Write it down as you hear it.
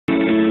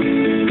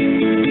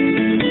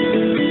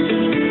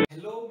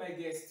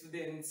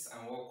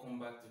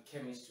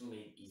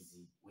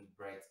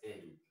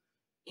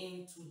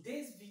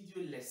today's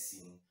video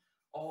lesson,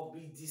 I'll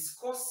be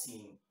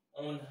discussing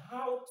on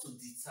how to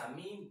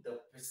determine the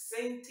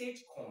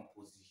percentage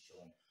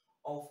composition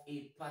of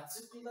a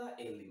particular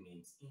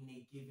element in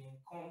a given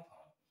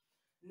compound.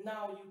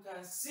 Now you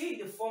can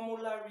see the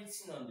formula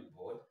written on the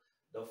board.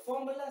 The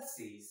formula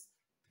says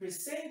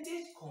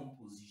percentage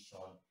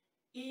composition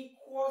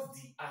equals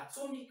the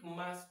atomic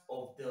mass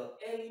of the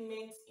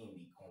element in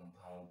the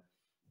compound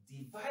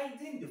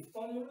dividing the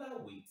formula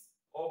weight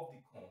of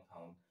the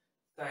compound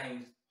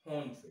times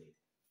 100.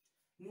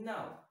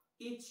 Now,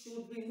 it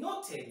should be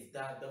noted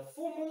that the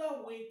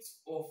formula weight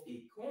of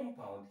a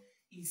compound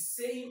is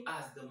same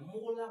as the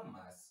molar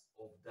mass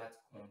of that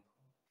compound.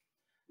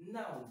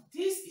 Now,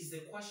 this is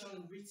the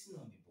question written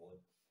on the board,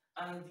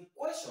 and the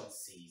question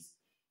says,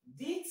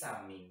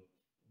 determine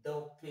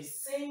the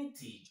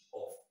percentage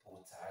of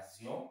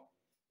potassium,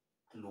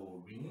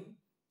 chlorine,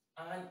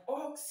 and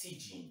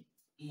oxygen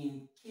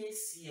in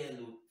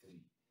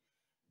KClO3,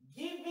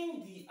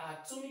 given the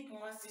atomic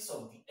masses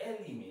of the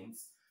elements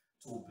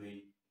to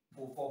be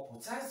for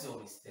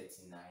potassium is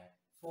 39,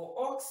 for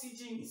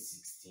oxygen is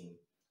 16,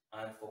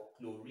 and for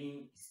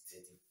chlorine is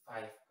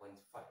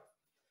 35.5.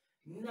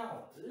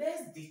 Now,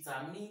 let's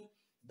determine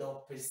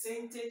the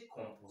percentage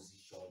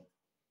composition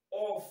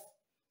of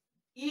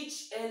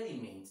each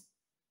element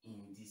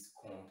in this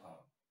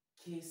compound,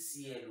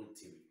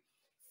 KClO3.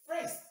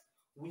 First,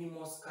 we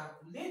must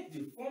calculate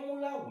the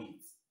formula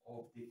weight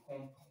of the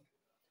compound.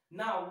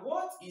 Now,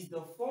 what is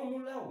the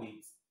formula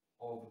weight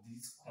of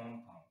this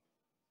compound?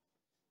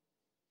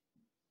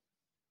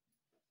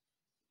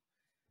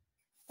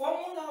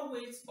 Formula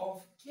weight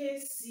of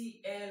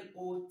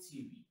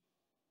KClO3.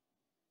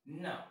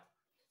 Now,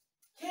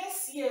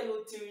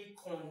 KClO3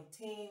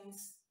 contains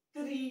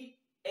 3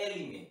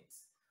 elements.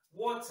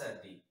 What are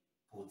they?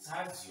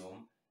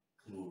 Potassium,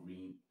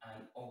 chlorine,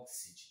 and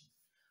oxygen.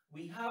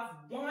 We have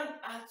 1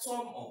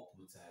 atom of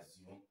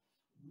potassium,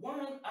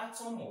 1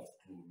 atom of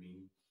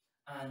chlorine,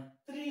 and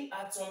 3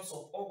 atoms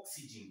of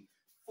oxygen,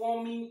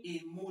 forming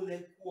a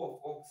molecule of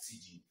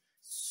oxygen.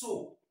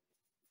 So,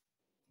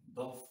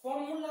 the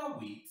formula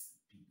weight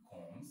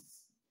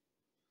becomes,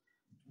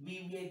 we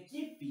were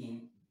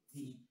given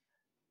the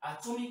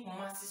atomic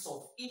masses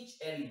of each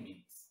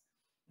element.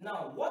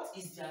 Now, what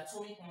is the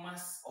atomic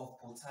mass of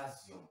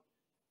potassium?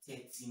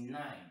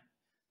 39,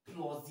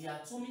 plus the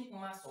atomic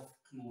mass of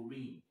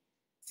chlorine,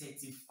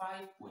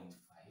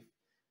 35.5,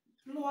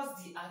 plus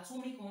the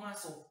atomic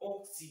mass of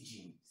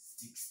oxygen,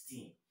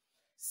 16.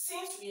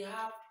 Since we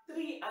have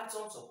 3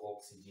 atoms of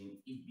oxygen,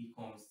 it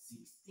becomes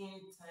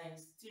 16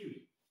 times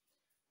 3,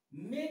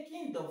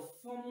 making the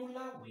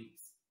formula weight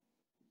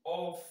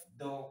of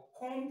the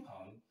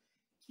compound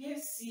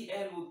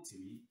KClO3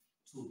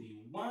 to be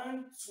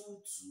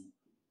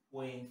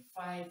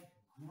 122.5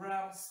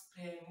 grams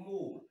per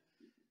mole.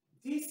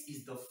 This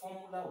is the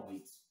formula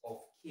weight of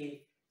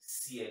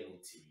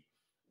KClO3,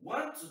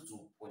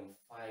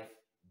 122.5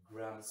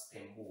 grams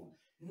per mole.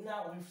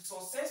 Now, we've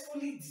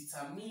successfully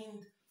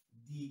determined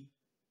the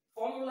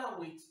formula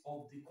weight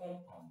of the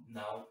compound.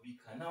 Now, we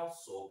can now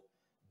solve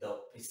the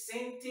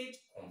percentage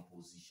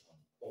composition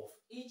of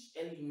each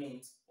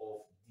element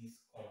of this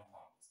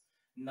compound.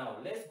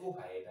 Now, let's go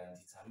ahead and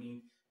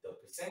determine the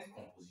percent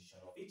composition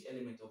of each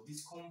element of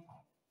this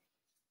compound.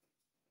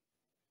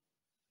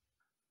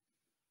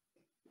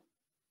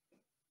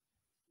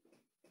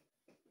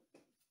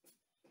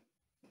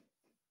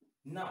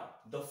 Now,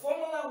 the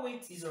formula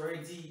weight is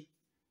already,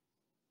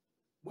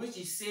 which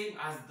is same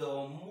as the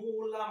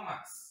molar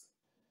mass.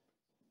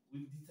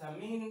 We've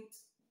determined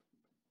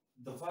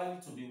the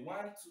value to be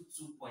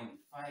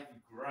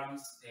 122.5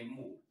 grams per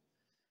mole.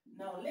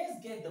 Now, let's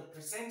get the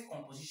percent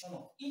composition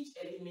of each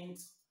element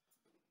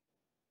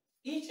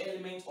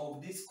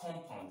of this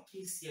compound,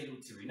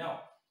 KClO3.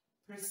 Now,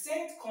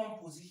 percent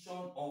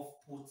composition of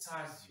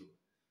potassium,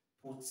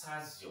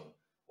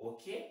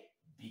 okay,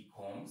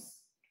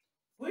 becomes,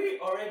 we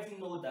already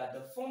know that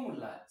the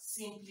formula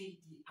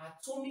simply the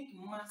atomic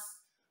mass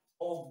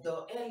of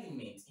the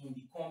element in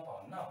the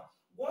compound. Now,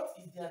 what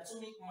is the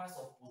atomic mass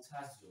of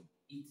potassium?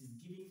 It is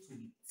given to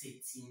be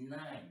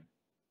 39.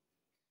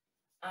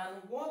 And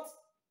what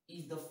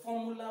is the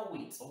formula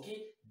weight?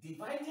 Okay,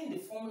 dividing the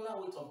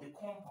formula weight of the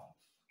compound.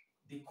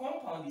 The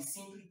compound is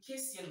simply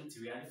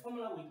KClO3, and the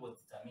formula weight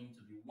was determined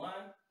to be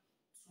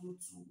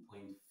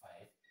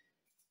 122.5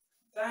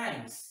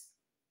 times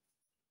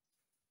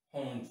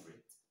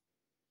 100.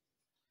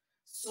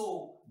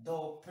 So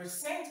the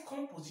percent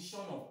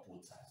composition of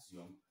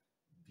potassium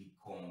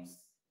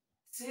becomes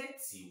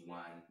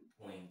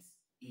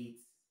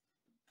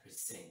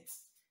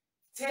 31.8%.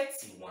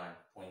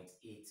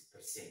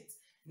 31.8%.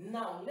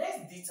 Now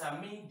let's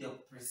determine the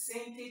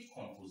percentage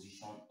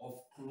composition of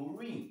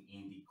chlorine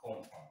in the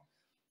compound.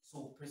 So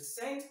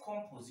percent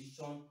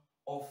composition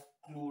of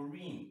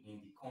chlorine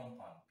in the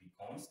compound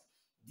becomes,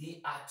 the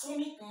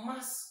atomic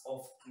mass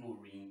of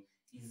chlorine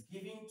is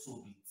given to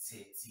be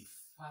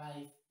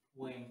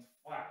 35.5.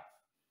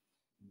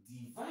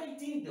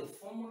 Dividing the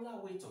formula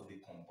weight of the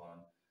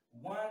compound,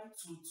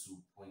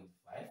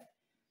 122.5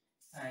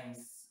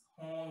 times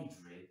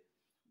 100,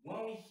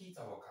 When we hit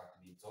our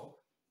calculator,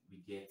 we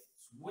get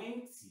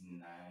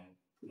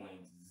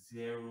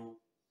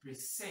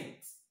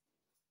 29.0%.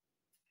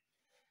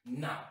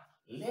 Now,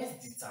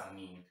 let's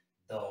determine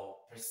the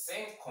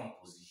percent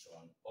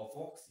composition of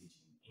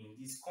oxygen in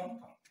this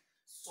compound.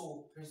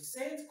 So,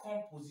 percent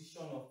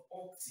composition of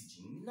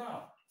oxygen.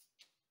 Now,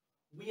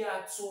 we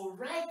are to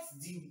write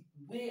the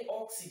way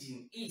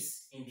oxygen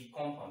is in the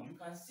compound. You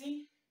can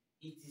see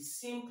it is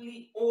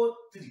simply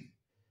O3.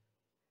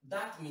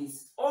 That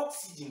means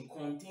oxygen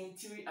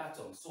contains 3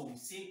 atoms. So we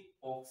say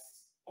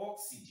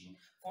oxygen.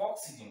 For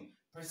oxygen,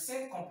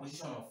 percent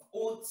composition of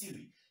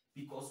O3,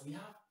 because we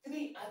have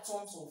 3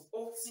 atoms of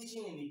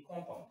oxygen in the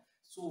compound.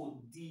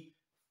 So the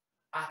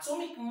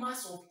atomic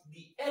mass of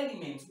the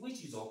element,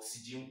 which is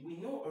oxygen, we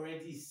know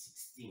already is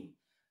 16.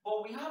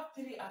 But we have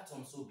 3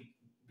 atoms, so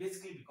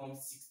basically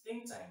becomes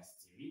 16 times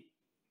 3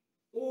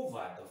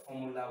 over the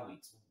formula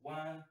with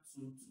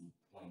 122.5.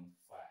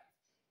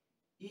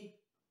 It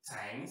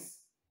times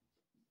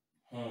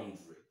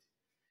 100.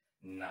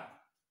 Now,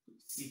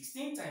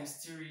 16 times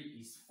 3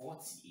 is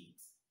 48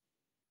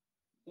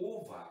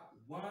 over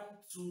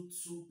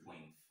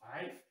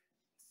 122.5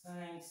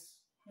 times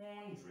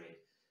 100.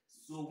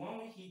 So when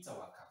we hit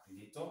our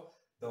calculator,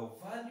 the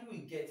value we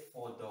get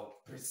for the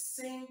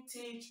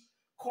percentage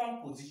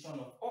composition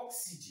of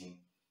oxygen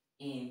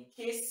in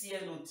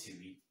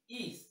KClO3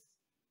 is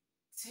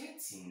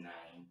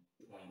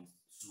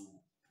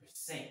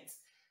 39.2%.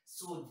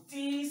 So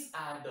these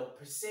are the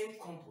percent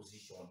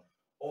composition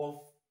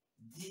of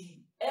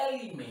the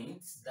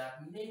elements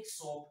that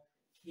makes up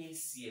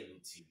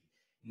KClO3.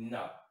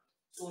 Now,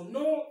 to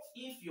know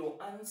if your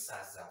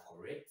answers are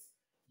correct,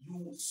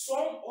 you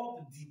sum up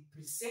the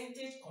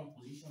percentage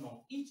composition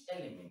of each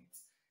element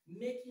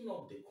making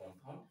up the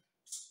compound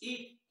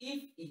if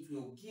it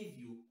will give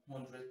you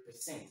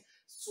 100%.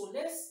 So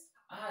let's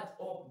add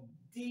up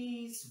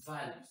these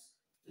values.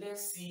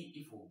 Let's see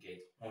if we'll get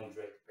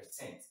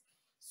 100%.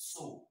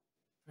 So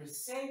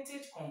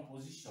percentage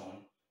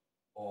composition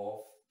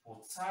of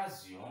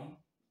potassium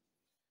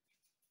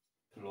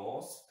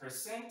plus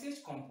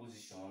percentage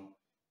composition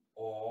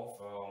of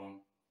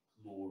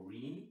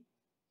chlorine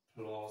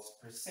plus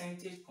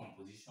percentage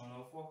composition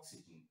of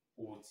oxygen,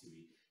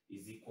 O3,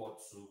 is equal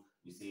to,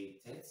 we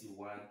say,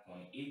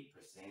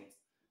 31.8%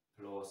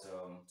 plus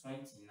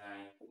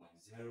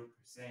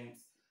 29.0%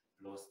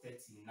 plus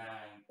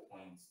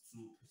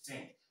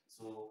 39.2%.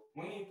 So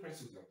when you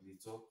press your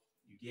calculator,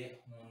 you get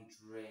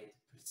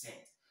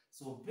 100%.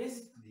 So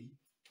basically,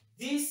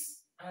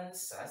 these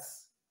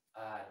answers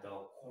are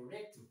the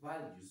correct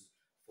values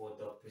for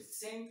the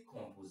percent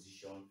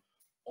composition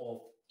of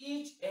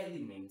each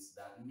element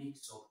that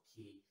makes up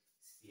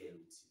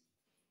KClO3.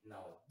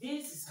 Now,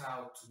 this is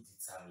how to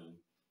determine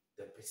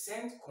the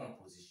percent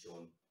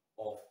composition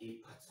of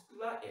a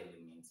particular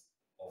element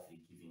of a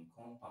given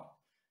compound.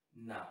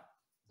 Now,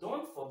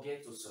 don't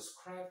forget to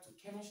subscribe to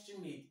Chemistry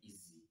Made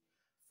Easy